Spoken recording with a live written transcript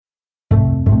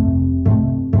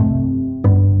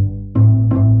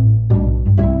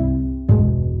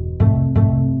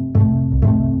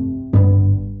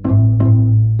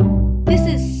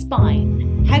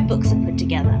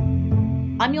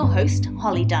host,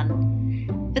 Holly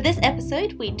Dunn. For this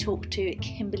episode, we talk to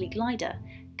Kimberly Glider,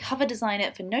 cover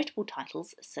designer for notable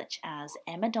titles such as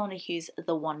Emma Donohue's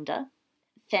The Wonder,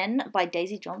 Fen by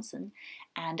Daisy Johnson,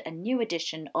 and a new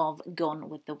edition of Gone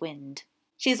with the Wind.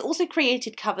 She has also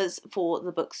created covers for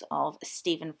the books of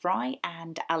Stephen Fry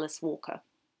and Alice Walker.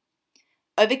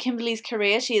 Over Kimberly's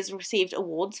career, she has received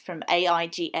awards from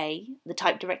AIGA, the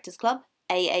Type Directors Club,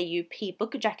 AAUP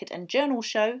Book Jacket and Journal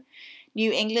Show,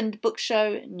 New England Book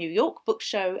Show, New York Book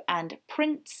Show, and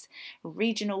Prince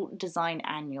Regional Design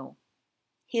Annual.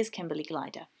 Here's Kimberly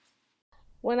Glider.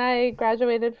 When I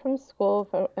graduated from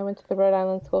school, I went to the Rhode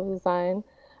Island School of Design.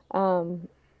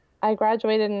 I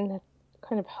graduated and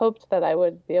kind of hoped that I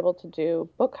would be able to do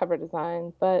book cover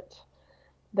design, but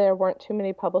there weren't too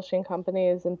many publishing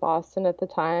companies in Boston at the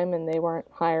time, and they weren't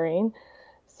hiring.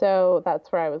 So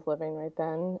that's where I was living right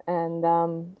then.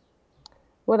 And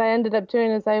what I ended up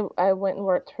doing is I went and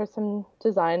worked for some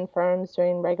design firms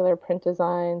doing regular print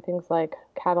design, things like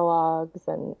catalogs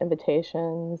and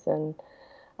invitations. And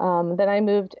then I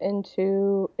moved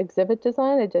into exhibit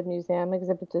design. I did museum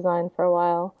exhibit design for a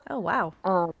while. Oh,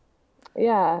 wow.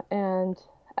 Yeah, and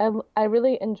I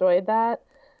really enjoyed that,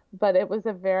 but it was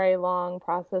a very long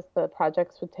process. The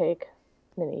projects would take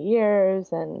many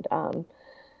years, and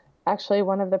actually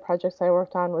one of the projects I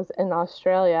worked on was in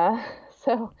Australia,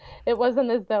 so it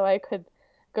wasn't as though I could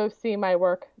go see my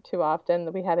work too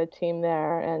often. We had a team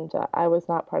there, and I was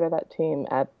not part of that team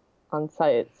on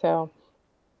site. So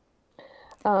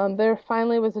there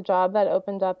finally was a job that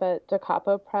opened up at Da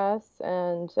Capo Press,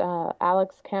 and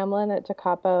Alex Camlin at Da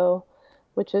Capo,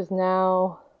 which is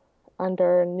now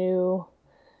under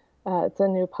it's a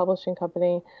new publishing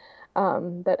company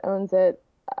that owns it.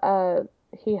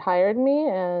 He hired me,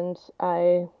 and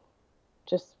I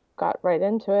just got right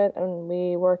into it, and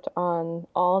we worked on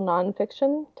all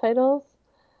nonfiction titles.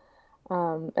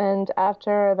 And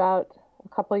after about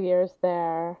a couple of years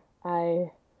there,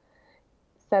 I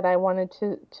said I wanted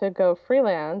to go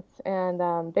freelance,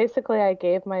 and basically I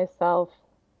gave myself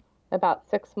about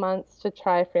 6 months to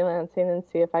try freelancing and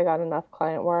see if I got enough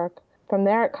client work. From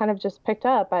there, it kind of just picked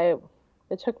up.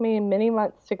 It took me many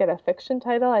months to get a fiction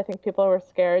title. I think people were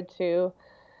scared to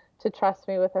trust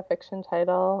me with a fiction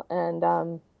title,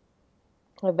 and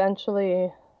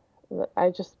eventually I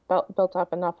just built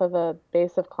up enough of a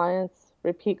base of clients,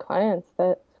 repeat clients,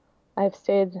 that I've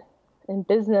stayed in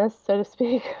business, so to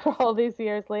speak, for all these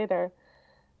years later.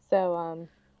 So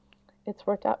it's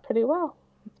worked out pretty well.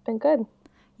 It's been good.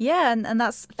 Yeah, and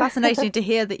that's fascinating to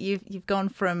hear that you've gone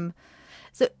from.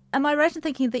 So, am I right in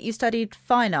thinking that you studied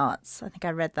fine arts? I think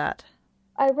I read that.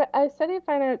 I studied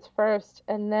fine arts first,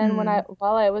 and then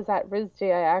while I was at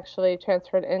RISD, I actually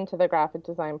transferred into the graphic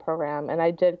design program, and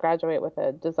I did graduate with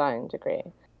a design degree.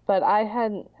 But I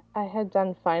had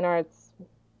done fine arts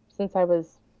since I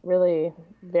was really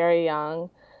very young.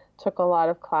 Took a lot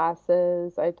of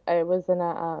classes. I was in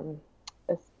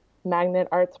a magnet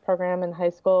arts program in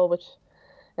high school, which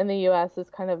in the U.S. is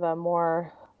kind of a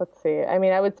more, let's see, I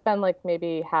mean, I would spend like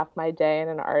maybe half my day in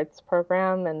an arts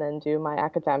program and then do my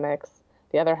academics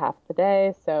the other half of the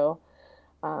day. So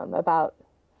about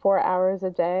 4 hours a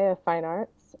day of fine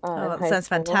arts. That sounds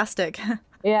fantastic.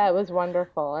 Yeah, it was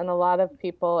wonderful. And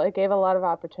it gave a lot of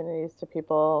opportunities to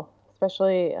people,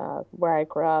 especially where I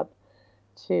grew up,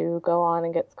 to go on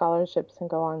and get scholarships and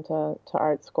go on to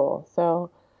art school. So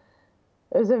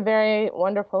it was a very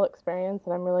wonderful experience,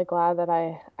 and I'm really glad that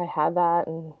I had that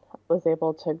and was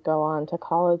able to go on to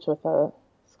college with a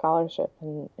scholarship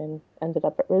and ended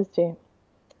up at RISD.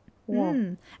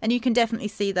 Yeah. And you can definitely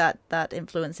see that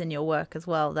influence in your work as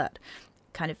well, that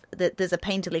kind of there's a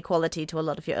painterly quality to a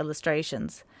lot of your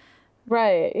illustrations.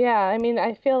 Right, yeah. I mean,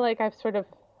 I feel like I've sort of,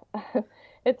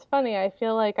 it's funny, I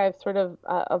feel like I've sort of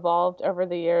evolved over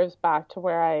the years back to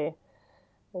where I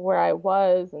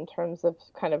was in terms of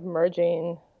kind of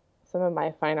merging some of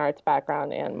my fine arts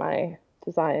background and my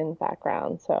design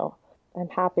background. So I'm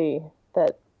happy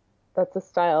that that's a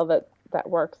style that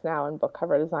works now in book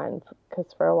cover design,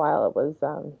 because for a while it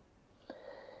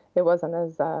wasn't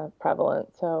as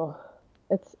prevalent. So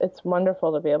it's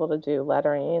wonderful to be able to do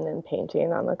lettering and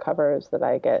painting on the covers that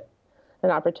I get an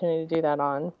opportunity to do that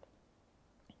on.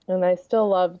 And I still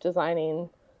love designing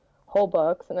whole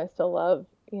books, and I still love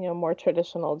more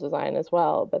traditional design as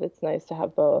well, but it's nice to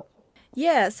have both.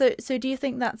 Yeah, so do you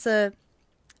think that's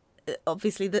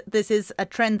obviously this is a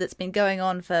trend that's been going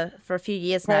on for a few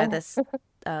years now, this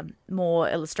more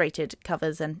illustrated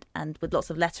covers and with lots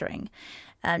of lettering.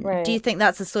 Right. Do you think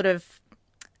that's a sort of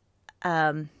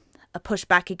a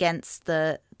pushback against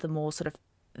the more sort of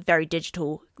very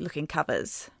digital looking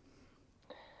covers?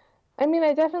 I mean,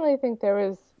 I definitely think there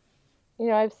was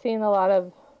I've seen a lot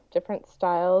of different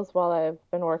styles while I've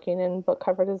been working in book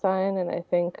cover design, and I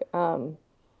think,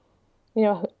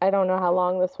 I don't know how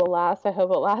long this will last. I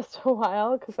hope it lasts a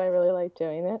while because I really like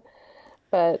doing it.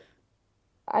 But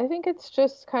I think it's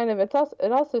just kind of, it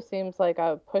also seems like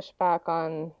a pushback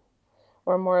on,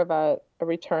 or more of a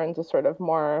return to sort of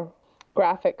more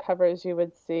graphic covers you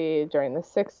would see during the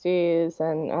 60s.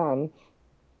 And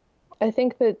I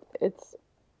think that it's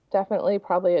definitely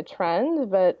probably a trend,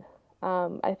 but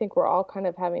I think we're all kind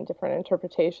of having different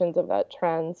interpretations of that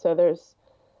trend. So there's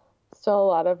still a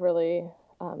lot of really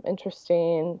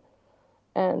interesting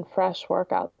and fresh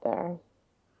work out there.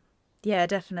 Yeah,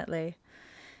 definitely.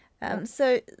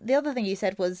 So the other thing you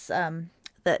said was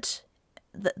that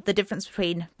the difference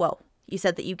between, well, you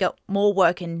said that you got more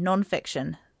work in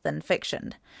nonfiction than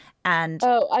fiction. And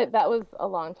That was a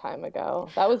long time ago.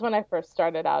 That was when I first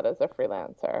started out as a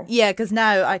freelancer. yeah, because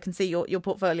now I can see your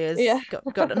portfolio's Yeah.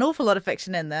 got an awful lot of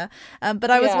fiction in there. But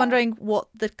I was Yeah. wondering what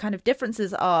the kind of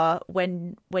differences are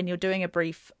when you're doing a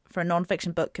brief for a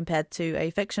nonfiction book compared to a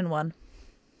fiction one.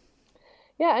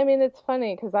 Yeah, I mean, it's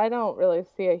funny because I don't really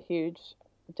see a huge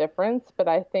difference, but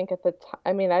I think at the time,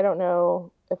 I mean, I don't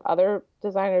know if other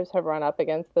designers have run up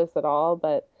against this at all,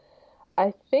 but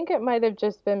I think it might have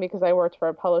just been because I worked for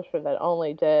a publisher that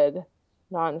only did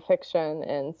nonfiction,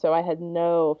 and so I had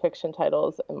no fiction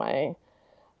titles in my,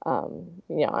 on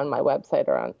my website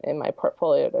or in my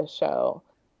portfolio to show.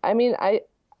 I mean, I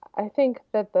think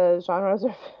that the genres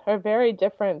are very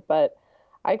different, but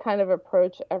I kind of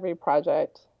approach every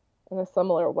project in a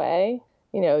similar way,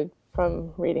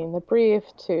 from reading the brief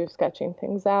to sketching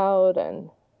things out and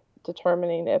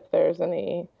determining if there's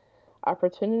any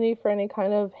opportunity for any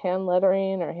kind of hand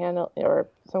lettering or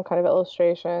some kind of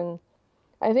illustration.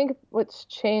 I think what's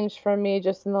changed for me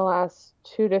just in the last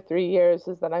 2 to 3 years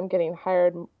is that I'm getting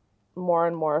hired more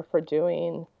and more for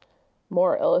doing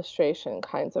more illustration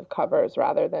kinds of covers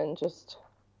rather than just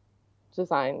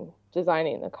designing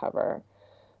the cover.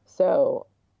 So,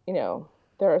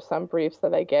 there are some briefs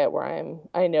that I get where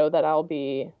I know that I'll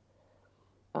be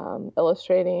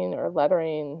illustrating or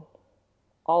lettering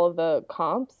all of the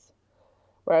comps,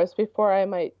 whereas before I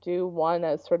might do one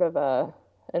as sort of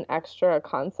an extra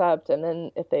concept, and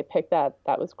then if they pick that,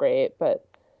 that was great, but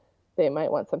they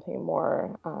might want something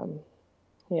more,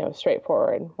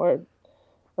 straightforward, more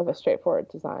of a straightforward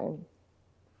design.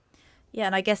 Yeah,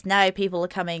 and I guess now people are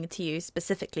coming to you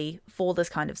specifically for this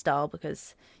kind of style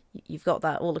because you've got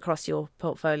that all across your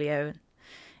portfolio.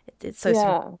 It's so sort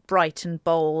Yeah. of bright and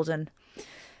bold, and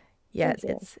yeah,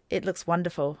 Thank you. it looks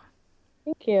wonderful.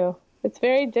 Thank you. It's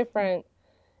very different,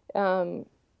 um,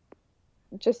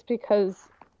 just because,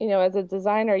 as a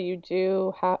designer, you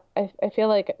do have, I feel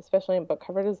like, especially in book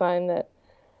cover design, that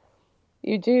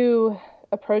you do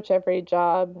approach every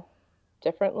job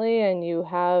differently, and you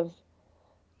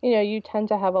tend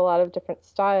to have a lot of different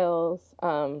styles.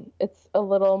 It's a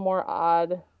little more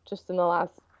odd just in the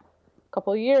last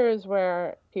couple years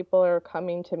where people are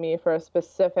coming to me for a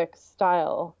specific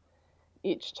style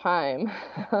each time.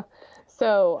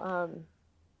 So,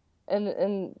 and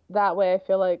in that way, I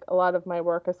feel like a lot of my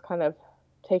work is kind of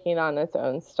taking on its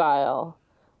own style,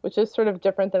 which is sort of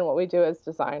different than what we do as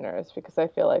designers, because I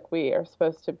feel like we are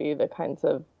supposed to be the kinds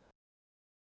of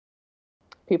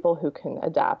people who can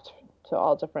adapt to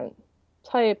all different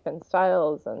type and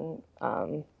styles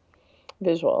and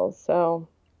visuals. So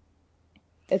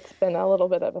it's been a little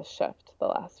bit of a shift the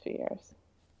last few years.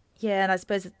 Yeah, and I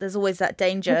suppose there's always that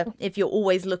danger if you're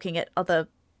always looking at other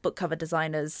book cover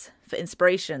designers for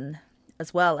inspiration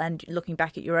as well, and looking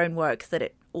back at your own work, that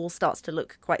it all starts to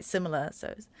look quite similar.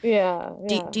 So, Yeah,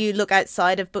 yeah. do you look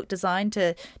outside of book design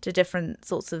to different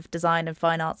sorts of design and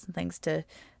fine arts and things to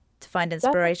find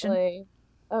inspiration? Definitely.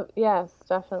 Oh, yes,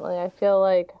 definitely. I feel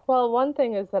like, well, one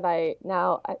thing is that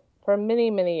for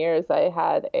many, many years, I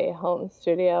had a home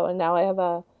studio, and now I have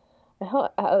a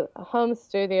home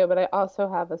studio, but I also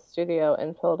have a studio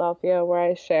in Philadelphia where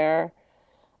I share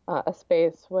a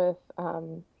space with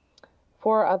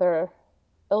four other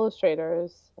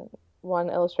illustrators. One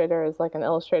illustrator is like an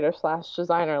illustrator slash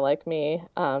designer like me.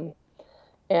 And,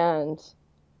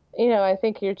 I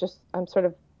think I'm sort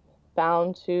of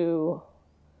bound to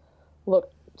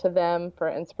look to them for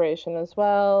inspiration as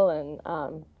well.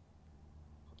 And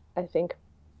I think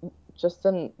just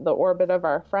in the orbit of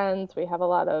our friends, we have a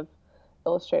lot of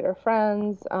illustrator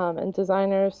friends and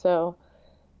designers. So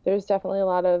there's definitely a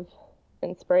lot of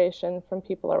inspiration from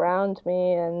people around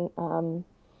me.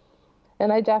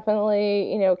 And I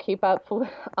definitely, keep up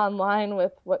online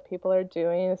with what people are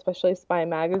doing, especially Spy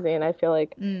Magazine. I feel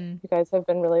like you guys have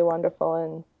been really wonderful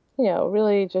and,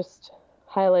 really just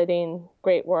highlighting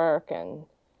great work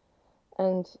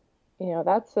And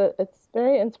it's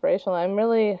very inspirational.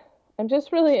 I'm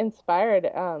just really inspired.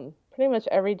 Pretty much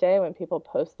every day when people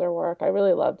post their work, I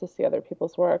really love to see other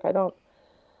people's work.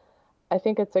 I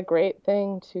think it's a great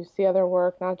thing to see other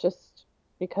work, not just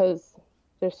because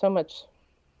there's so much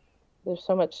there's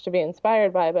so much to be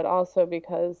inspired by, but also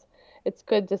because it's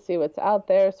good to see what's out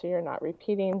there so you're not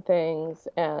repeating things.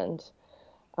 And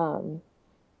um,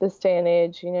 this day and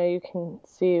age, you can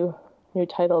see new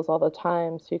titles all the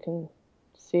time, so you can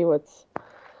see what's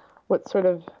sort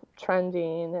of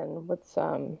trending and what's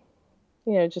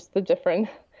just the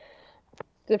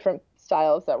different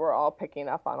styles that we're all picking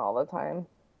up on all the time.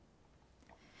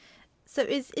 So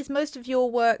is most of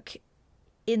your work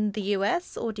in the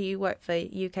US, or do you work for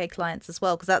UK clients as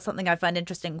well? Because that's something I find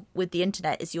interesting with the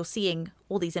internet, is you're seeing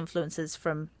all these influences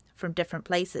from different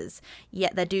places,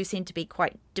 yet there do seem to be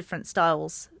quite different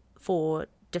styles for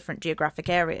different geographic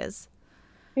areas.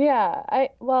 Yeah,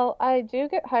 I do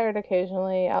get hired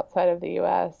occasionally outside of the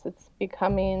US. It's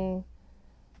becoming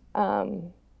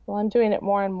I'm doing it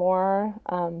more and more.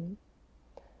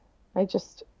 I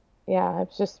just yeah,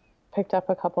 I've just picked up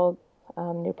a couple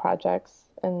new projects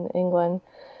in England.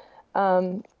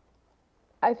 Um,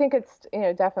 I think it's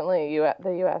definitely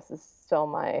the U.S. is still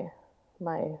my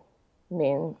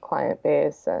main client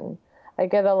base, and I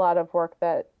get a lot of work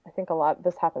that I think a lot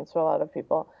this happens to a lot of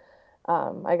people.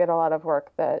 I get a lot of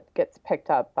work that gets picked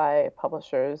up by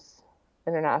publishers,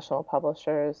 international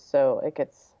publishers, so it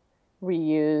gets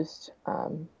reused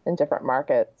in different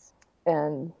markets,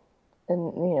 and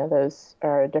those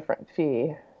are a different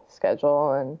fee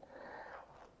schedule. And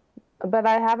but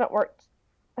I haven't worked.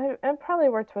 I've probably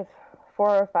worked with 4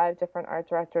 or 5 different art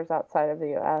directors outside of the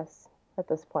U.S. at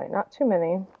this point. Not too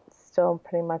many. Still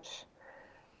pretty much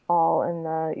all in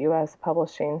the U.S.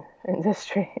 publishing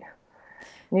industry.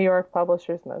 New York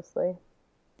publishers mostly.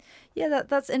 Yeah,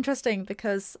 that's interesting,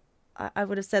 because I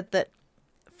would have said that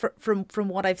from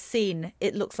what I've seen,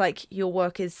 it looks like your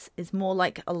work is more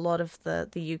like a lot of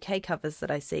the UK covers that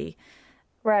I see.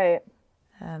 Right.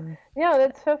 Um,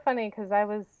 That's so funny because I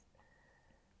was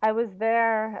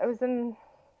there. I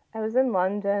was in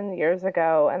London years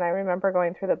ago, and I remember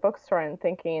going through the bookstore and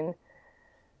thinking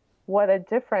what a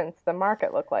difference the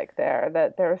market looked like there.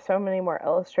 That there were so many more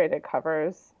illustrated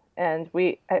covers, and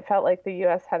I felt like the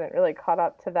U.S. hadn't really caught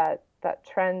up to that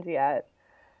trend yet.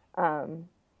 Um,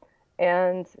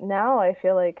 and now I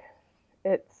feel like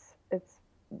it's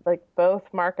like both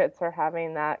markets are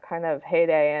having that kind of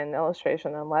heyday in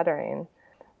illustration and lettering.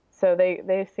 So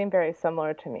they seem very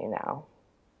similar to me now.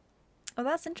 oh,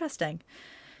 that's interesting.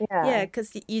 Yeah, Yeah,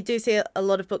 because you do see a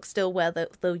lot of books still where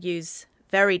they'll use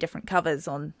very different covers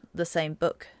on the same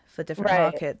book for different right.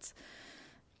 markets.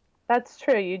 That's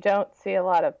true. You don't see a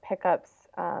lot of pickups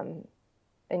in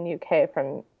UK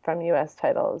from US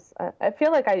titles. I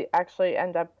feel like I actually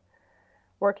end up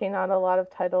working on a lot of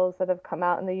titles that have come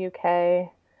out in the UK,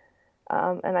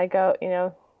 and I go,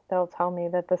 they'll tell me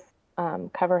that this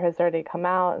cover has already come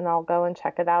out, and I'll go and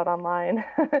check it out online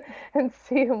and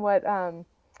see what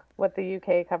the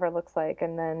UK cover looks like,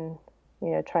 and then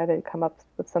try to come up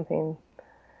with something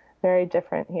very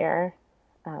different here.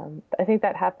 I think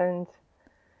that happened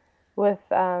with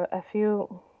a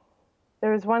few.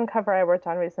 There was one cover I worked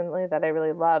on recently that I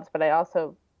really loved, but I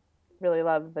also really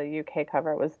loved the UK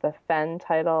cover. It was the Fen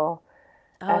title,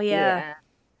 Oh yeah.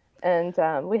 Fen, and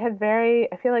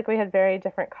I feel like we had very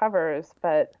different covers,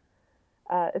 but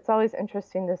it's always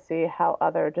interesting to see how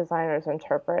other designers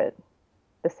interpret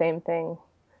the same thing,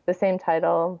 the same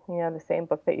title, the same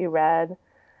book that you read,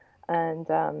 and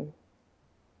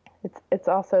it's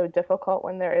also difficult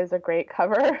when there is a great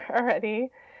cover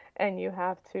already, and you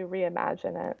have to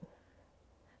reimagine it.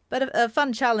 But a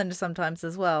fun challenge sometimes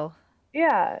as well.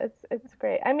 Yeah, it's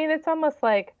great. I mean, it's almost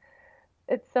like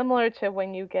it's similar to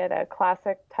when you get a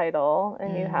classic title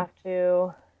and you Mm. have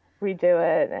to redo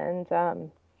it,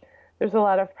 and there's a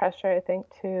lot of pressure, I think,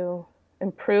 to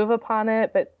improve upon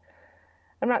it, but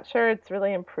I'm not sure it's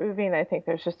really improving. I think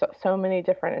there's just so many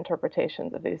different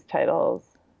interpretations of these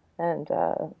titles. And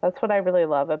that's what I really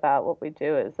love about what we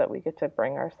do is that we get to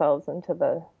bring ourselves into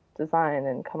the design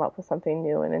and come up with something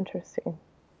new and interesting.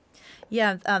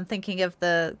 Yeah, I'm thinking of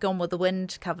the Gone with the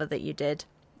Wind cover that you did,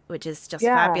 which is just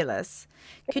Yeah, fabulous.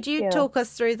 Could thank you you. talk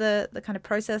us through the kind of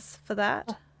process for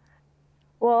that?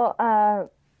 Well,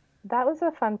 that was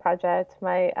a fun project.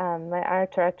 My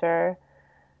art director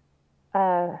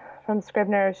from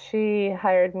Scribner, she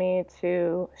hired me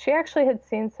to. She actually had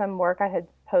seen some work I had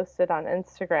posted on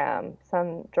Instagram,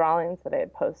 some drawings that I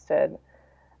had posted.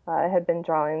 I had been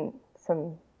drawing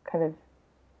some kind of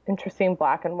interesting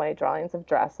black and white drawings of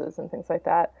dresses and things like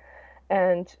that.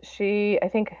 And I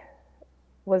think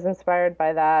was inspired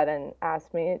by that and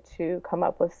asked me to come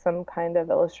up with some kind of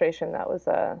illustration that was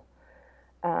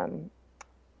um,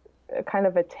 a kind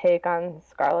of a take on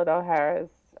Scarlett O'Hara's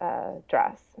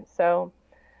dress. So,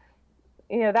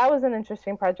 that was an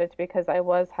interesting project because I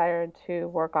was hired to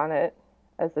work on it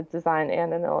as a design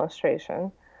and an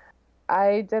illustration.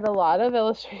 I did a lot of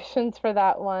illustrations for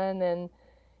that one, and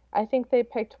I think they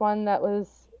picked one that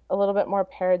was a little bit more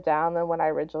pared down than what I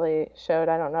originally showed.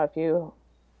 I don't know if you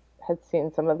had seen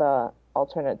some of the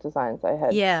alternate designs I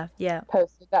had Yeah, yeah.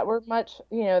 posted that were much,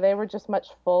 they were just much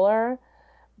fuller,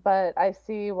 but I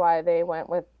see why they went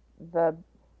with the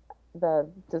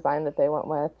design that they went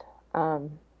with.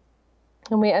 Um,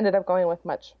 and we ended up going with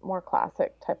much more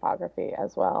classic typography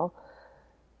as well,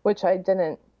 which I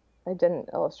didn't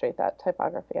illustrate that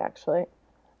typography actually.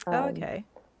 Oh, Um, okay.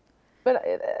 but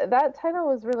that title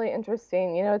was really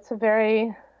interesting. It's a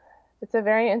very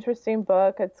interesting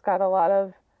book. It's got a lot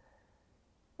of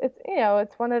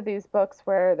it's one of these books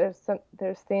where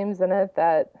there's themes in it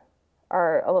that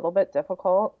are a little bit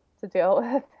difficult to deal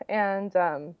with, and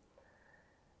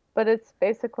but it's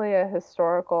basically a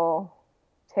historical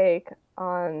take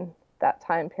on that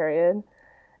time period.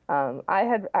 I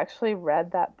had actually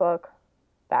read that book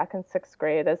back in sixth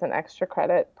grade as an extra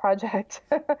credit project,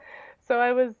 so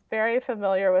I was very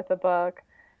familiar with the book,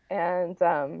 and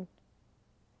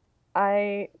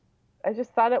I I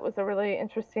just thought it was a really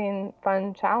interesting,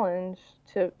 fun challenge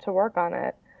to work on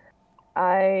it.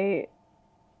 I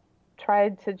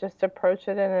tried to just approach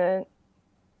it in a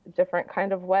different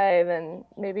kind of way than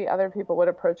maybe other people would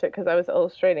approach it because I was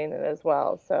illustrating it as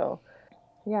well. So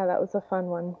yeah, that was a fun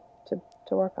one to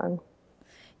work on.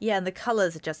 Yeah, and the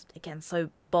colors are just again so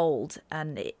bold,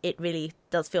 and it really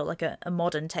does feel like a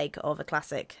modern take of a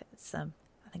classic. I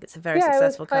think it's a very Yeah, I was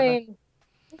successful cover. playing.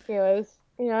 Thank you.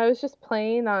 I was just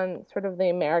playing on sort of the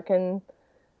American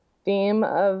theme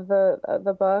of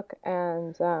the book,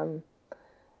 and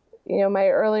my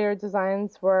earlier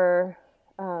designs were,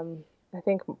 I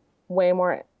think, way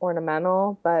more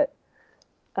ornamental, but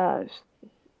uh,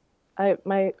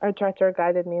 my art director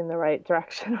guided me in the right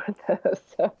direction with those,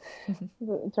 so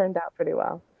it turned out pretty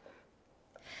well.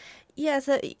 Yeah,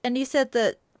 so and you said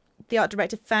that the art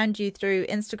director found you through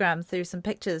Instagram through some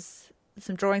pictures,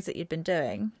 some drawings that you'd been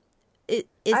doing. Is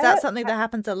I that had something that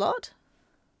happens a lot?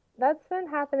 That's been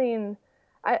happening.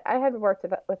 I had worked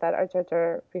with that art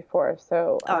director before,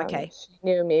 so Oh, okay. she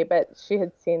knew me, but she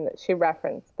had seen that she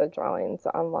referenced the drawings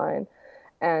online,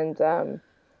 and that's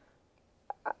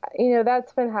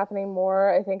been happening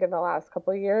more. I think in the last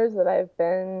couple of years that I've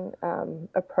been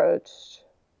approached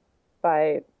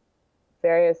by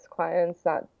various clients,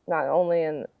 not only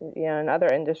in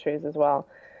other industries as well,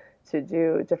 to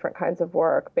do different kinds of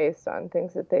work based on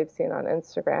things that they've seen on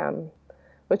Instagram,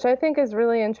 which I think is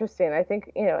really interesting. I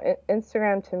think,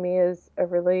 Instagram to me is a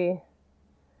really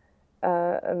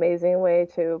amazing way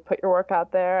to put your work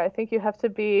out there. I think you have to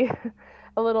be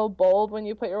a little bold when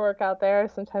you put your work out there.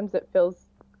 Sometimes it feels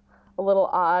a little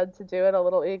odd to do it, a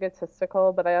little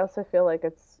egotistical, but I also feel like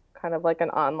it's kind of like an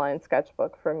online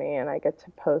sketchbook for me, and I get to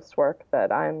post work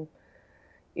that I've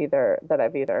either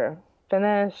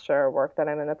finished or work that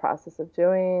I'm in the process of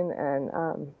doing, and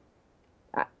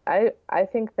I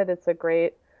think that it's a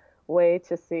great way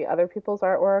to see other people's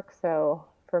artwork. So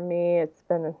for me, it's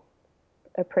been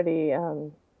a pretty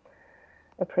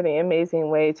a pretty amazing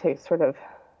way to sort of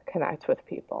connect with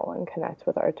people and connect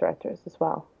with art directors as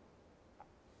well.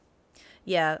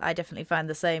 Yeah, I definitely find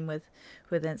the same with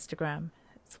Instagram.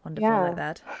 It's wonderful like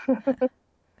Yeah. that.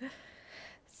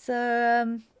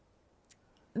 So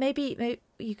maybe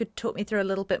you could talk me through a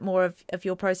little bit more of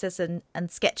your process and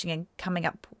sketching and coming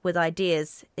up with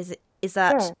ideas. Is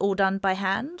that Sure. all done by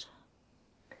hand?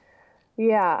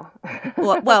 Yeah.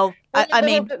 Well, I'm a I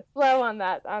little mean, bit slow on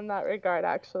that regard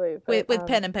actually, but with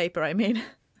pen and paper, I mean.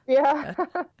 yeah.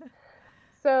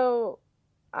 So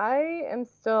I am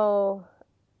still,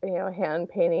 hand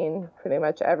painting pretty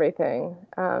much everything.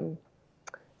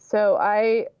 So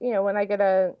when I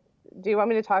get do you want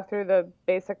me to talk through the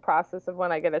basic process of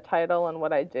when I get a title and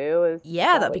what I do? Is Yeah,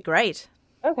 that that'd what? be great.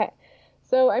 Okay.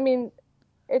 So, I mean,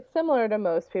 it's similar to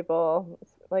most people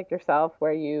like yourself,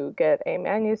 where you get a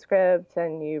manuscript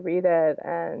and you read it.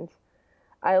 And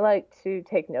I like to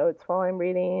take notes while I'm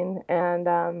reading, and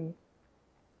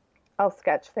I'll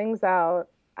sketch things out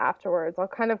afterwards. I'll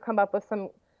kind of come up with some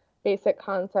basic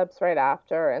concepts right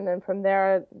after. And then from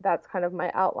there, that's kind of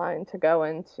my outline to go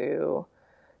into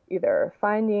either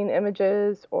finding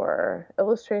images or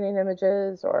illustrating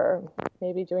images or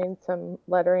maybe doing some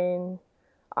lettering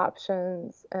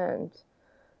options. And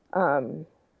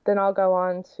then I'll go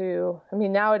on to, I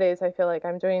mean, nowadays I feel like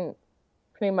I'm doing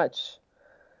pretty much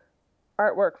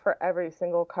artwork for every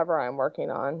single cover I'm working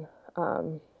on.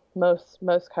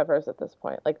 Most covers at this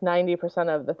point, like 90%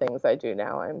 of the things I do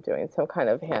now, I'm doing some kind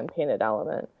of hand painted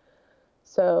element.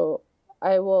 So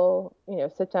I will,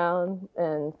 sit down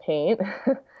and paint.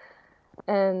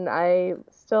 And I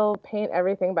still paint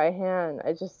everything by hand.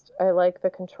 I like the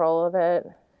control of it.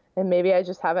 And maybe I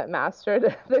just haven't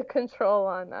mastered the control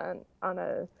on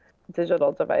a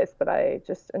digital device, but I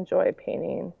just enjoy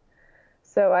painting.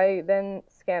 So I then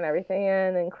scan everything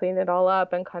in and clean it all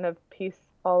up and kind of piece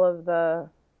all of the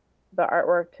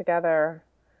artwork together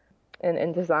in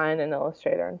InDesign and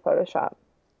Illustrator and Photoshop.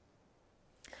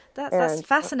 That's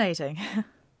fascinating.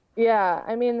 Yeah,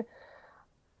 I mean,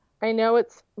 I know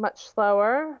it's much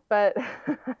slower, but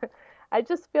I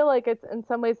just feel like in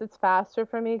some ways it's faster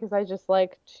for me because I just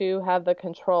like to have the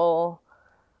control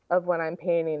of when I'm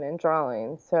painting and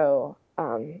drawing. So,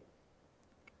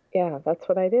 yeah, that's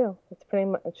what I do. That's pretty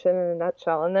much it in a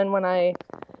nutshell. And then when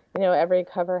every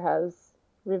cover has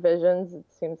revisions, it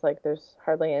seems like there's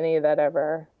hardly any that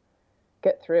ever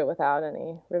get through without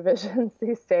any revisions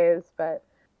these days. But,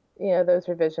 those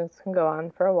revisions can go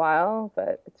on for a while,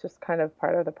 but it's just kind of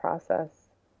part of the process.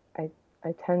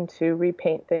 I tend to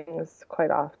repaint things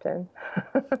quite often.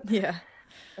 Yeah.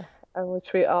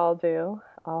 Which we all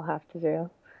have to do.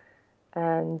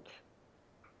 And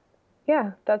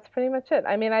yeah, that's pretty much it.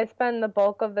 I mean, I spend the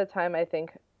bulk of the time, I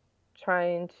think,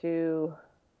 I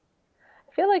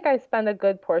feel like I spend a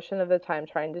good portion of the time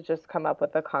trying to just come up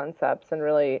with the concepts and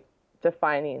really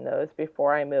defining those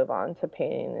before I move on to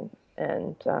painting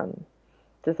and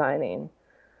designing.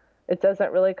 It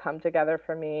doesn't really come together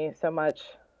for me so much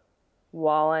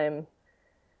while I'm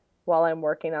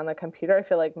working on the computer. I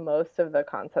feel like most of the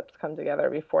concepts come together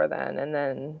before then, and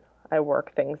then I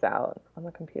work things out on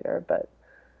the computer. But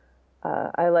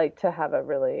I like to have a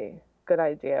really good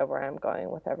idea of where I'm going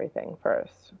with everything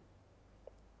first.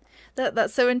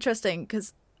 That's so interesting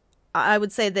because I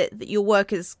would say that your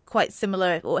work is quite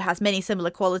similar or has many similar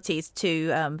qualities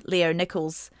to Leo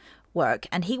Nichols' work,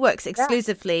 and he works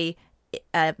exclusively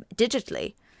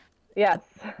digitally. Yes.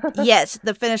 Yet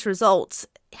the finished result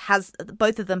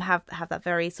both of them have that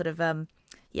very sort of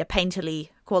painterly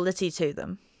quality to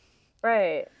them.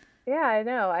 Right. Yeah, I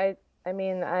know. I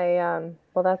mean,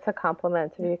 well, that's a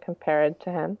compliment to be compared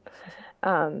to him.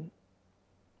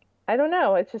 I don't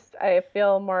know. It's just, I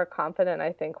feel more confident,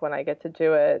 I think, when I get to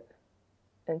do it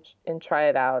and try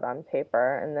it out on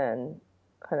paper and then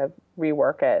kind of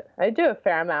rework it. I do a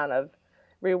fair amount of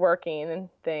reworking and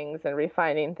things and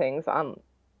refining things on,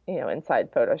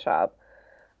 inside Photoshop.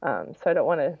 So I don't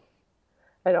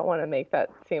want to make that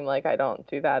seem like I don't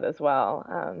do that as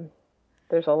well.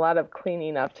 There's a lot of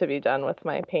cleaning up to be done with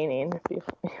my painting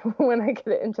when I get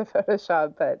it into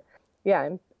Photoshop. But yeah,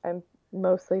 I'm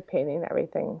mostly painting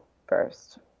everything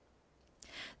first.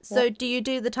 So do you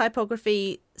do the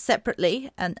typography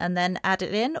separately and then add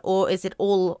it in, or is it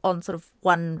all on sort of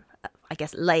one, I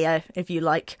guess, layer, if you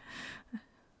like?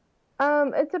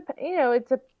 It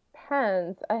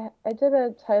depends. I did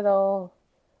a title.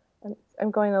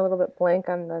 I'm going a little bit blank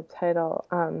on the title.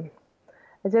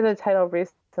 I did a title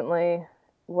recently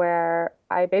where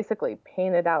I basically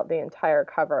painted out the entire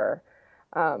cover,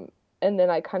 and then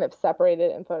I kind of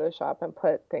separated it in Photoshop and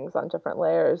put things on different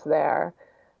layers there.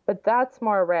 But that's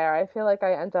more rare. I feel like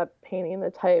I end up painting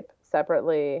the type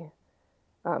separately.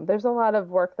 There's a lot of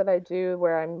work that I do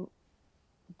where I'm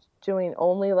doing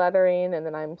only lettering and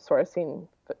then I'm sourcing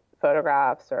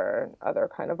photographs or other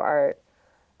kind of art.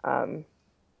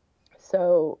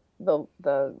 So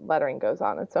the lettering goes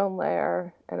on its own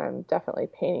layer, and I'm definitely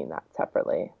painting that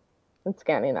separately and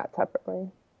scanning that separately.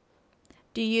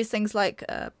 Do you use things like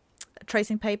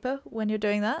tracing paper when you're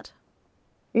doing that?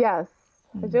 Yes,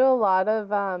 I do a lot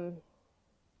of. I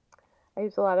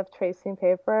use a lot of tracing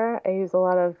paper. I use a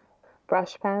lot of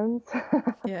brush pens.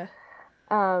 Yeah.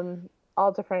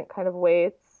 All different kind of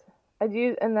weights.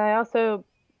 And I also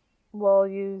will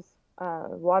use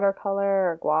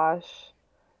watercolor or gouache,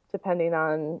 depending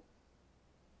on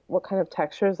what kind of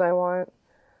textures I want.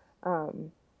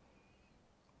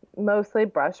 Mostly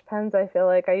brush pens. I feel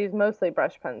like I use mostly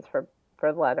brush pens for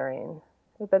lettering,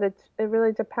 but it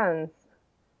really depends.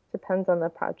 Depends on the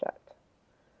project.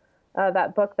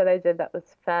 That book that I did that was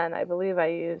Fen, I believe I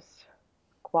used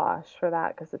gouache for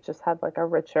that because it just had like a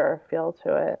richer feel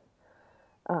to it.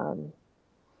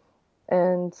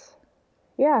 And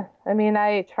yeah, I mean,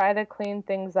 I try to clean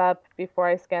things up before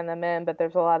I scan them in, but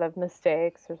there's a lot of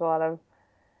mistakes. There's a lot of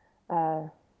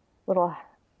little,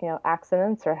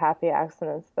 accidents or happy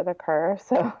accidents that occur.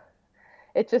 So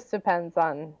it just depends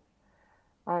on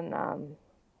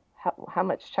how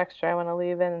much texture I want to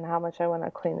leave in and how much I want to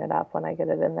clean it up when I get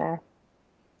it in there.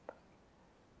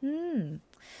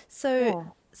 So, Yeah.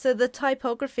 so the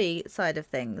typography side of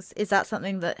things, is that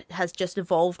something that has just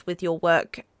evolved with your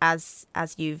work as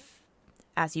you've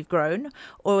grown,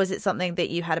 or was it something that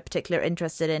you had a particular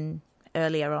interest in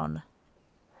earlier on?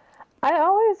 I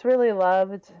always really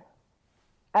loved.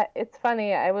 It's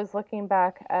funny. I was looking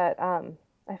back at.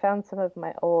 I found some of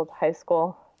my old high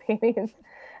school paintings.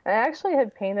 And I actually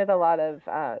had painted a lot of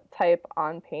type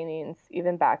on paintings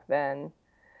even back then.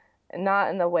 Not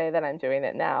in the way that I'm doing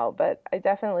it now, but I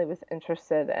definitely was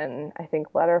interested in, I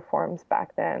think, letter forms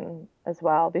back then as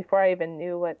well, before I even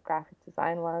knew what graphic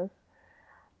design was.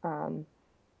 Um,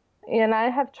 and I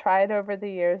have tried over the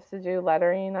years to do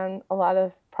lettering on a lot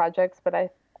of projects, but I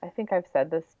think I've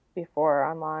said this before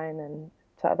online and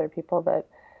to other people that,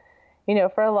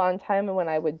 for a long time when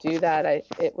I would do that,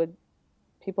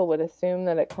 people would assume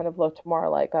that it kind of looked more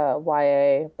like a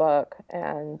YA book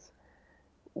and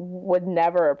would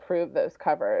never approve those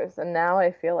covers. And now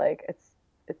I feel like it's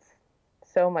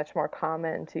so much more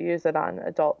common to use it on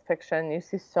adult fiction. You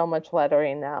see so much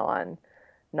lettering now on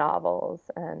novels,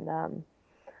 and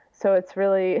so it's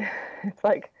really it's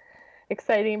like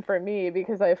exciting for me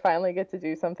because I finally get to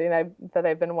do something that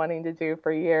I've been wanting to do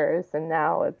for years, and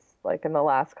now it's like in the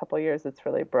last couple of years it's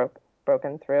really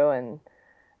broken through, and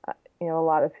a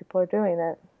lot of people are doing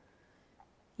it. And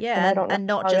Yeah, I don't know and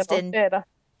not how long just it'll in. fit.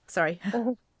 Sorry.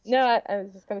 No, I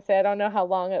was just going to say I don't know how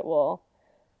long it will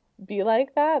be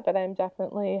like that, but I'm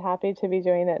definitely happy to be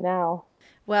doing it now.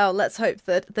 Well, let's hope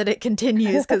that it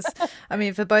continues, because I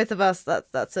mean, for both of us,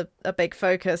 that's a big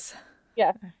focus.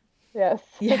 Yeah. Yes.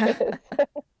 Yeah. It is.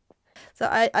 So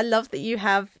I love that you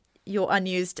have your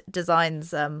unused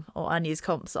designs or unused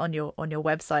comps on your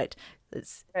website.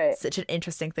 It's Right. such an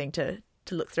interesting thing to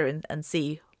look through and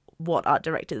see what art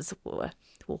directors were,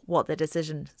 what their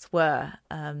decisions were.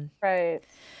 Right.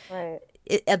 Right.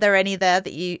 Are there any there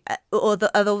that you, or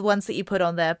the other ones that you put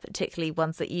on there, particularly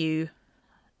ones that you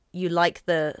like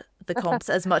the comps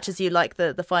as much as you like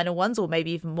the final ones, or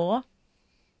maybe even more?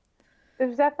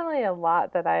 There's definitely a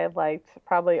lot that I liked,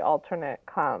 probably alternate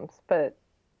comps, but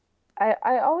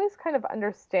I always kind of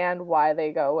understand why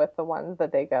they go with the ones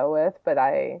that they go with, but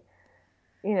I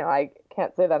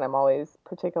can't say that I'm always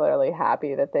particularly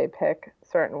happy that they pick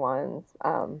certain ones.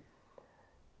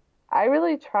 I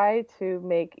really try to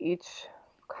make each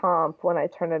comp when I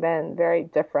turn it in very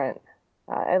different.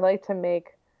 I like to make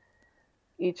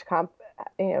each comp,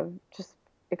 just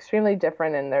extremely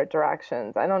different in their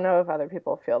directions. I don't know if other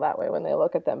people feel that way when they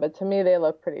look at them, but to me, they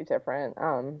look pretty different.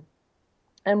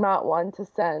 I'm not one to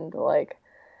send like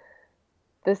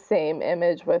the same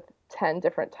image with 10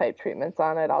 different type treatments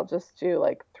on it. I'll just do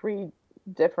like three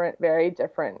different, very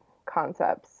different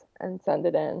concepts and send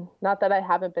it in. Not that I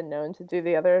haven't been known to do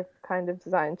the other kind of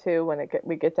design too when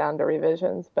we get down to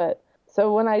revisions, but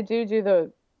so when I do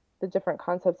the different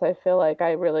concepts, I feel like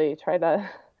I really try to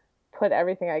put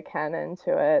everything I can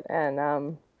into it.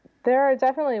 And there are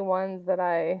definitely ones that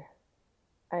I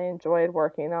enjoyed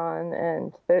working on,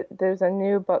 and there's a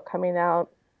new book coming out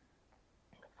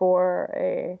for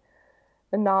a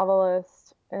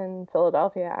novelist in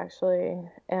Philadelphia, actually,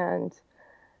 and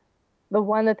the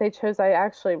one that they chose I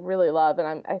actually really love,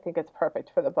 and I think it's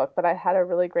perfect for the book. But I had a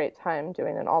really great time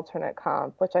doing an alternate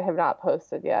comp, which I have not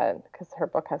posted yet because her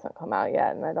book hasn't come out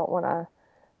yet, and I don't want to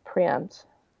preempt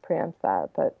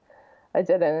that. But I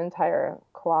did an entire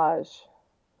collage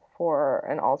for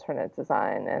an alternate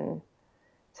design, and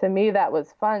to me that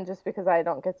was fun just because I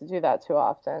don't get to do that too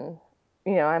often.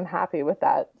 I'm happy with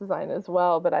that design as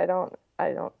well, but I don't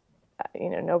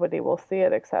nobody will see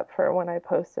it except for when I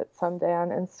post it someday on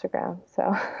Instagram.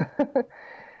 So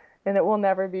and it will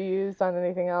never be used on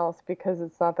anything else because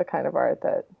it's not the kind of art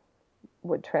that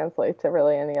would translate to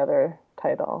really any other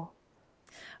title.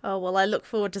 Oh, well, I look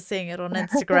forward to seeing it on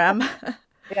Instagram.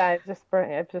 Yeah, I've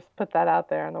just put that out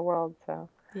there in the world, so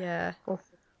Yeah. we'll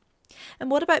see.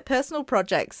 And what about personal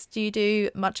projects? Do you do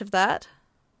much of that?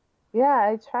 Yeah,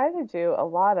 I try to do a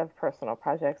lot of personal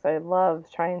projects. I love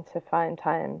trying to find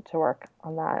time to work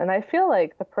on that. And I feel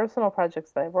like the personal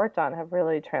projects that I've worked on have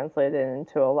really translated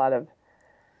into a lot of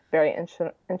very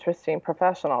interesting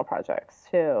professional projects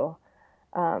too.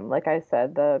 Like I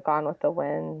said, the Gone with the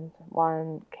Wind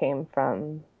one came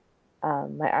from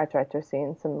my art director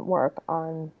seeing some work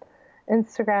on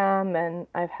Instagram, and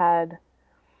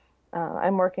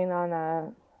I'm working on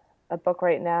a book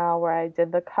right now where I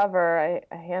did the cover. I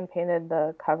hand painted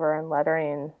the cover and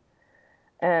lettering,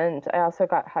 and I also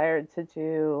got hired to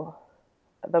do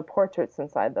the portraits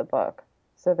inside the book.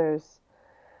 So there's,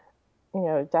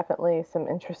 definitely some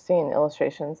interesting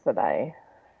illustrations that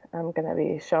I'm going to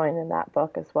be showing in that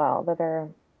book as well that are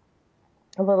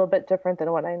a little bit different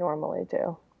than what I normally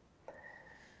do.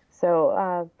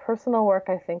 So personal work,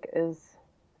 I think, is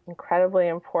incredibly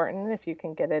important if you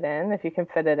can get it in, if you can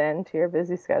fit it into your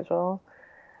busy schedule.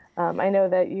 I know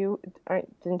that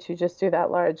didn't you just do that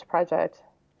large project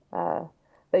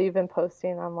that you've been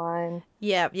posting online?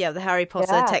 Yeah, the Harry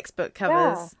Potter textbook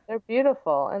covers. They're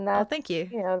beautiful, and thank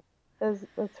you.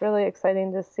 That's really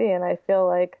exciting to see. And I feel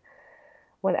like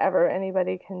whenever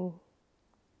anybody can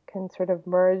sort of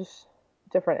merge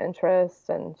different interests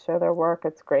and show their work,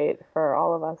 it's great for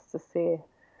all of us to see.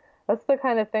 That's the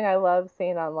kind of thing I love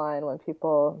seeing online when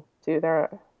people do their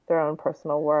own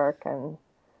personal work, and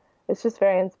it's just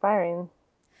very inspiring.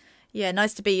 Yeah,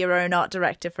 nice to be your own art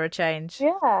director for a change.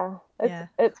 Yeah,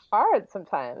 it's hard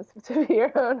sometimes to be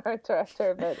your own art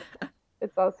director, but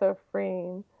it's also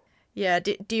freeing. Yeah,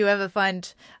 do you ever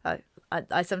find,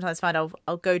 I sometimes find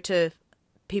I'll go to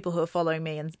people who are following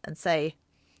me and say,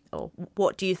 or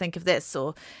what do you think of this,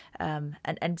 or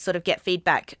and sort of get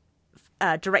feedback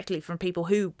directly from people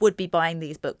who would be buying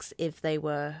these books if they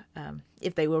were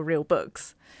real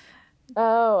books.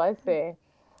 Oh, I see.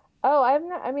 Oh, I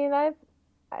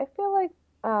feel like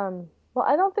well,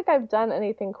 I don't think I've done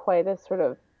anything quite as sort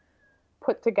of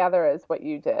put together as what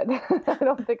you did.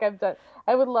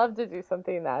 I would love to do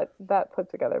something that put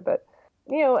together, but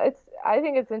I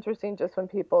think it's interesting just when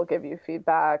people give you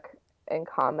feedback in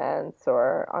comments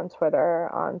or on Twitter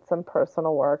on some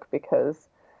personal work, because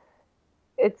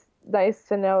it's nice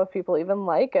to know if people even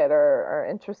like it or are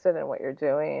interested in what you're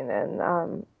doing.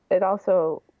 And it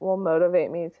also will motivate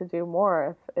me to do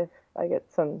more if I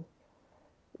get some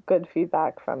good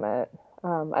feedback from it.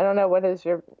 I don't know, what has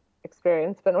your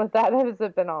experience been with that? Has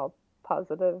it been all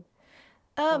positive?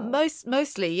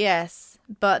 Mostly, yes.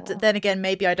 But then again,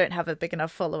 maybe I don't have a big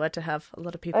enough follower to have a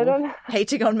lot of people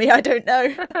hating on me. I don't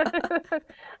know.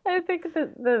 I think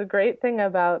the great thing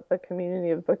about the community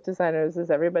of book designers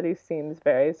is everybody seems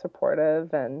very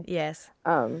supportive, and yes,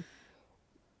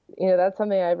 that's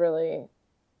something I've really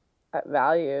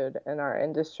valued in our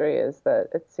industry, is that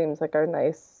it seems like a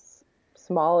nice,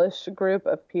 smallish group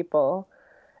of people,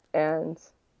 and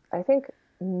I think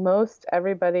most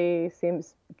everybody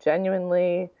seems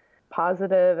genuinely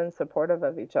positive and supportive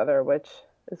of each other, which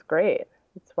is great.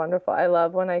 It's wonderful. I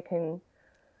love when I can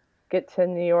get to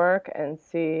New York and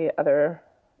see other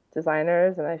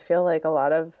designers, and I feel like a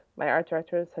lot of my art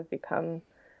directors have become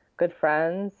good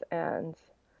friends. And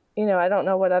I don't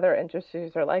know what other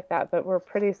industries are like that, but we're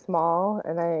pretty small,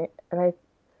 and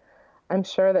I'm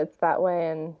sure that's that way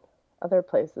in other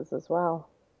places as well.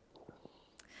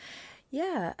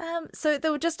 Yeah. So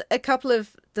there were just a couple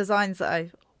of designs that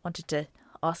I wanted to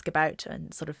ask about,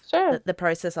 and sort of the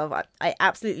process of. I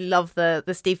absolutely love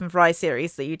the Stephen Fry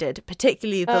series that you did,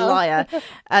 particularly The Liar.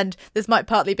 And this might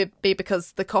partly be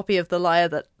because the copy of The Liar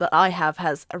that I have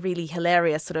has a really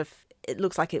hilarious sort of, it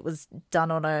looks like it was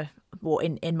done on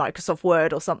in Microsoft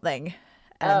Word or something.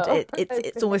 And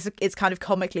it's kind of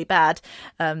comically bad.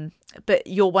 But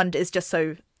your one is just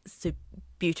so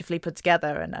beautifully put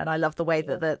together, and I love the way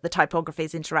that the typography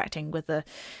is interacting with the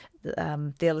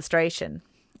illustration.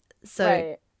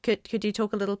 So could you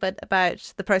talk a little bit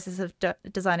about the process of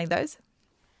designing those?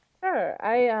 Sure.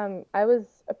 I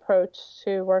was approached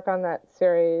to work on that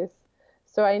series,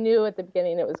 so I knew at the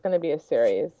beginning it was going to be a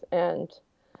series, and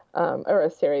or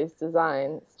a series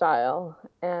design style.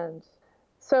 And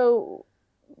so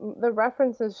the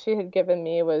references she had given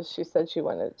me was, she said she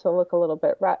wanted it to look a little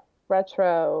bit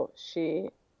retro. She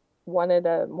wanted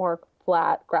a more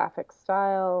flat graphic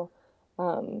style.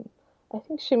 I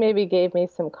think she maybe gave me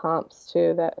some comps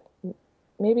too, that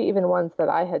maybe even ones that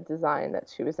I had designed, that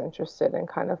she was interested in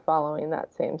kind of following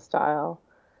that same style.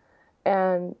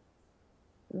 And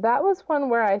that was one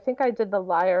where I think I did The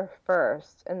Liar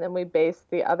first, and then we based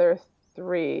the other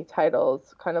 3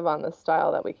 titles kind of on the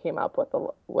style that we came up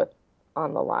with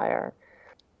on The Liar.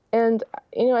 And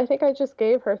I think I just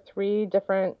gave her 3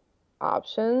 different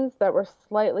options that were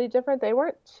slightly different. They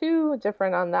weren't too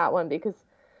different on that one, because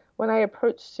when I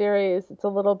approach series, it's a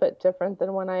little bit different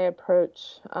than when I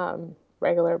approach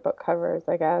regular book covers,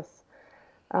 I guess.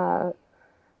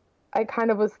 I kind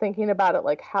of was thinking about it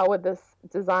like, how would this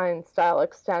design style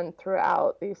extend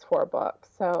throughout these 4 books?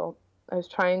 So I was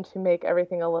trying to make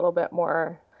everything a little bit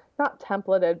more, not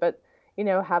templated, but,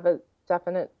 have a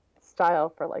definite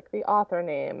style for like the author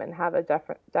name, and have a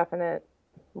definite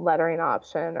lettering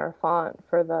option or font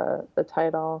for the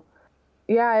title.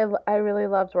 Yeah, I really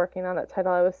loved working on that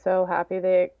title. I was so happy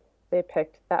they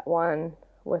picked that one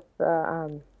with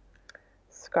the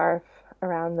scarf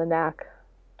around the neck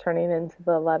turning into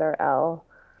the letter L.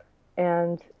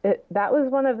 And that was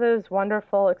one of those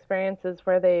wonderful experiences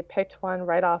where they picked one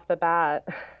right off the bat.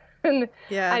 And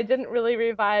Yeah. I didn't really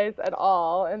revise at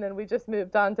all. And then we just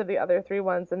moved on to the other three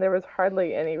ones, and there was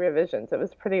hardly any revisions.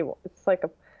 It's like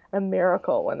a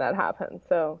miracle when that happened.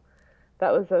 So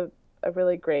that was a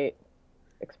really great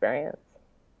experience.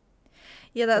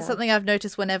 Yeah, that's Yeah. something I've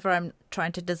noticed whenever I'm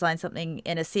trying to design something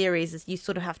in a series is you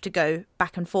sort of have to go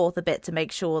back and forth a bit to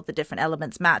make sure the different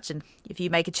elements match. And if you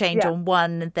make a change Yeah. on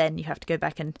one, then you have to go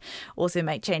back and also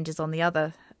make changes on the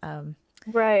other.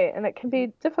 Right. And it can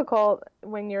be difficult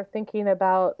when you're thinking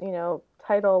about,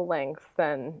 title lengths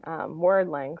and word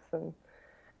lengths and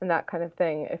that kind of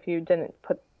thing if you didn't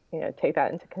take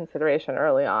that into consideration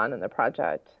early on in the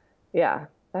project. Yeah,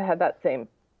 I had that same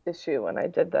issue when I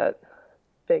did that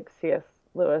big C.S.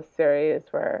 Lewis series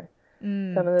where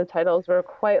some of the titles were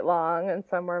quite long and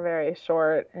some were very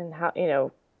short, and how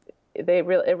the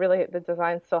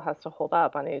design still has to hold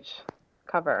up on each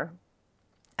cover.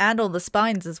 And on the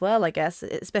spines as well, I guess,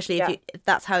 especially Yeah. if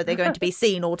that's how they're going to be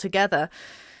seen all together.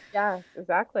 Yes,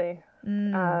 exactly.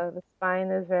 The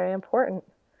spine is very important.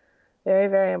 Very,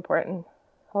 very important.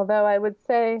 Although I would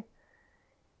say,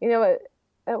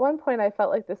 at one point I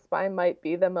felt like the spine might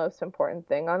be the most important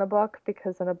thing on a book,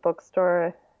 because in a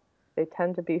bookstore they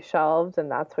tend to be shelved and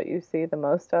that's what you see the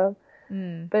most of.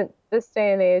 But this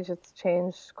day and age it's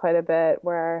changed quite a bit,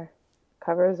 where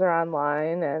covers are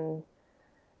online and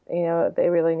they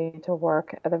really need to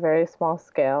work at a very small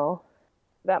scale.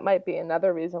 That might be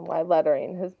another reason why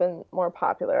lettering has been more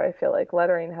popular. I feel like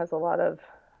lettering has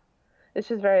it's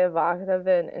just very evocative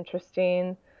and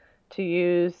interesting to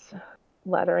use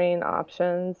lettering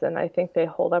options, and I think they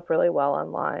hold up really well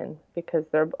online because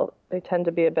they tend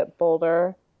to be a bit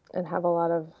bolder and have a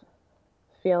lot of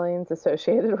feelings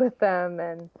associated with them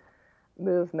and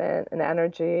movement and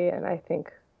energy, and I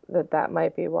think that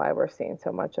might be why we're seeing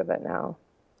so much of it now.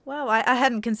 Wow, I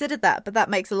hadn't considered that, but that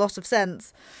makes a lot of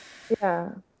sense. Yeah.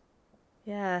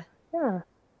 Yeah. Yeah.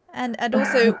 And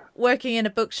also working in a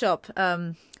bookshop,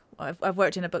 I've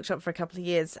worked in a bookshop for a couple of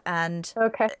years, and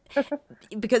Okay.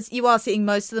 because you are seeing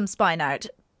most of them spine out,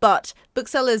 but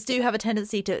booksellers do have a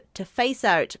tendency to face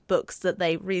out books that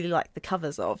they really like the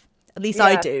covers of. At least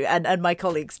I do, and my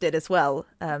colleagues did as well.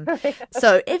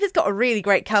 So if it's got a really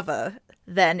great cover,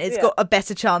 then it's got a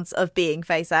better chance of being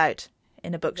face out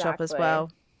in a bookshop as well.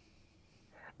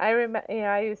 I remember,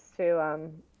 I used to,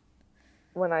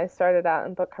 when I started out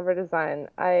in book cover design,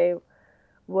 I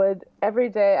would every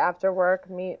day after work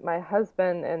meet my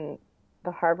husband in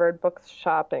the Harvard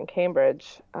Bookshop in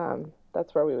Cambridge.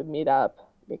 That's where we would meet up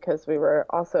because we were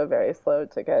also very slow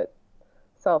to get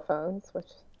cell phones, which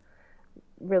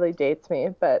really dates me.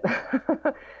 But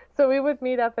so we would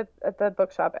meet up at the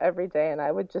bookshop every day, and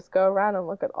I would just go around and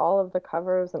look at all of the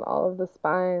covers and all of the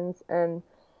spines. And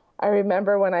I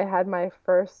remember when I had my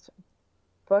first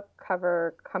book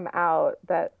cover come out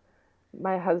that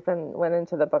my husband went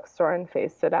into the bookstore and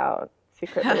faced it out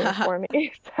secretly for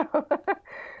me. So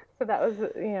that was,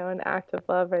 an act of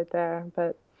love right there.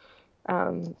 But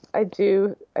I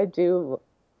do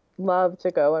love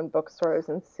to go in bookstores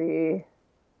and see,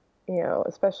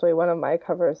 especially one of my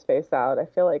covers face out. I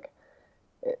feel like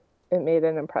it made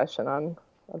an impression on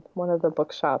one of the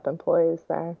bookshop employees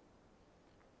there.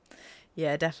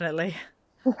 Yeah, definitely.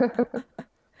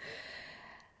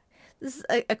 This is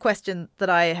a question that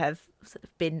I have sort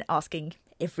of been asking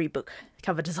every book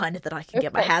cover designer that I can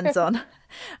get my hands on.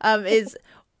 Is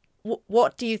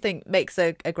what do you think makes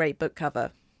a great book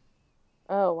cover?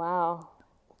 Oh, wow.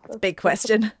 That's a big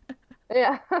question.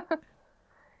 Yeah.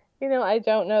 I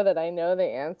don't know that I know the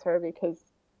answer, because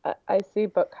I see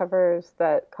book covers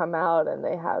that come out and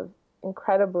they have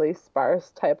incredibly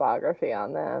sparse typography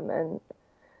on them and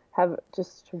have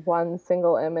just one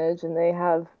single image, and they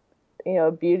have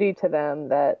beauty to them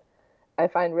that I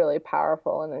find really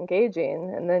powerful and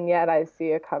engaging. And then yet I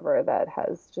see a cover that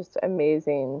has just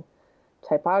amazing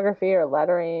typography or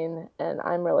lettering, and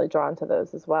I'm really drawn to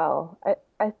those as well.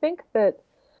 I think that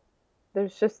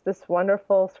there's just this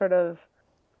wonderful sort of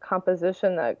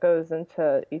composition that goes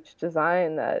into each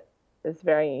design that is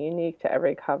very unique to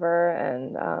every cover.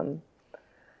 And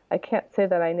I can't say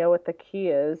that I know what the key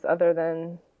is, other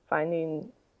than finding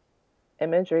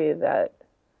imagery that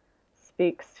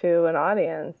speaks to an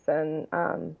audience. And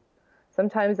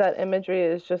sometimes that imagery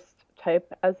is just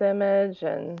type as image,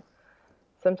 and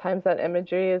sometimes that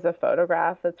imagery is a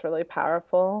photograph that's really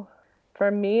powerful.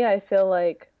 For me, I feel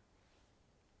like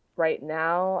right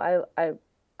now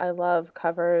I love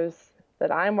covers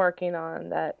that I'm working on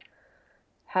that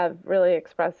have really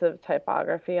expressive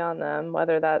typography on them,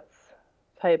 whether that's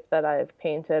type that I've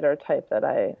painted or type that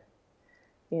I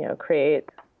create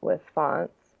with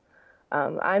fonts.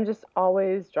 I'm just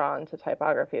always drawn to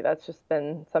typography. That's just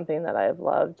been something that I've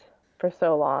loved for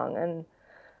so long. And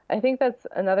I think that's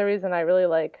another reason I really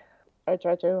like our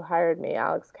director who hired me,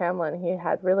 Alex Camlin. He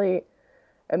had really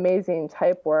amazing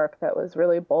type work that was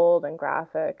really bold and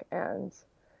graphic and,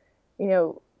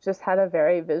 just had a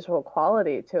very visual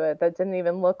quality to it that didn't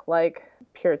even look like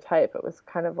pure type. It was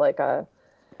kind of like a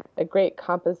great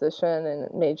composition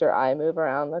and made your eye move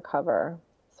around the cover.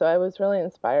 So I was really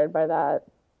inspired by that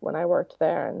when I worked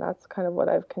there, and that's kind of what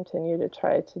I've continued to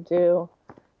try to do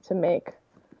to make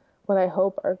what I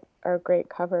hope are great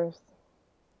covers.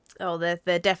 Oh,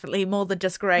 they're definitely more than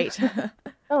just great.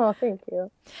 Oh, thank you.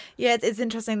 Yeah, it's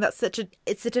interesting. That's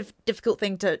it's a difficult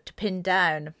thing to pin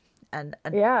down and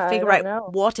yeah, figure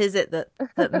out what is it that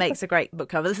makes a great book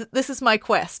cover. This is my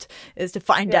quest, is to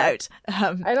find out.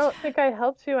 I don't think I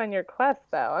helped you on your quest,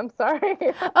 though. I'm sorry.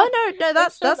 Oh no,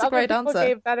 that's a great answer. People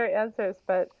gave better answers,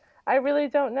 but I really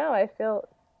don't know. I feel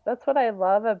that's what I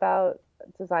love about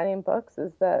designing books,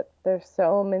 is that there's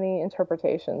so many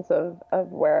interpretations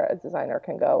of where a designer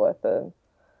can go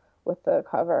with the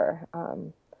cover.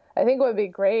 I think what would be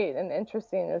great and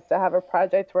interesting is to have a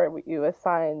project where you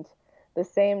assigned the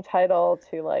same title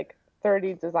to like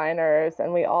 30 designers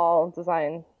and we all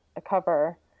design a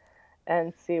cover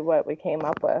and see what we came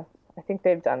up with. I think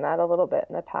they've done that a little bit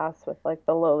in the past with like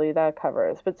the Lolita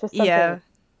covers, but just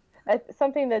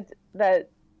something that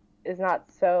is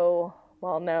not so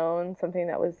well known, something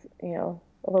that was,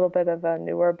 a little bit of a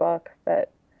newer book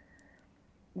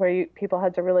where people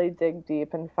had to really dig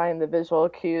deep and find the visual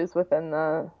cues within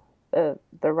the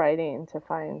writing to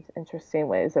find interesting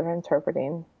ways of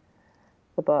interpreting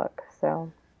the book. So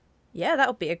yeah, that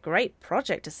would be a great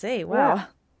project to see. Wow. Yeah,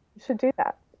 you should do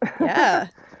that. Yeah.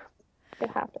 It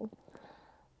happened.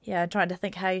 Yeah, I'm trying to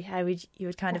think how you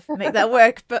would kind of make that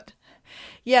work, but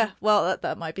yeah, well,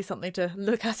 that might be something to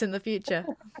look at in the future.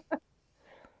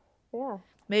 Yeah.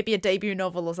 Maybe a debut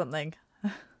novel or something.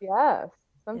 Yes,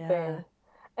 something. Yeah.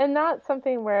 And not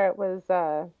something where it was,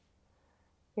 where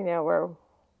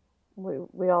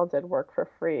we all did work for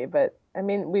free, but I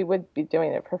mean, we would be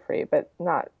doing it for free, but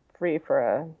not free for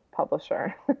a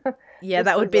publisher. Yeah,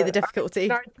 that would be the difficulty.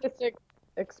 An artistic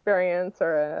experience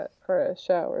or for a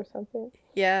show or something.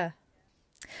 Yeah.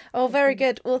 Oh, very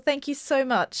good. Well, thank you so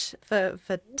much for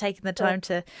taking the time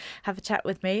to have a chat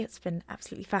with me. It's been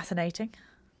absolutely fascinating.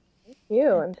 Thank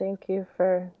you, and thank you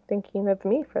for thinking of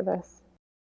me for this.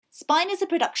 Spine is a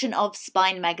production of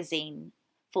Spine Magazine.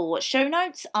 For show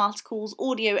notes, articles,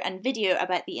 audio and video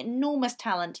about the enormous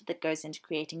talent that goes into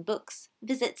creating books,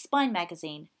 visit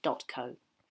spinemagazine.co.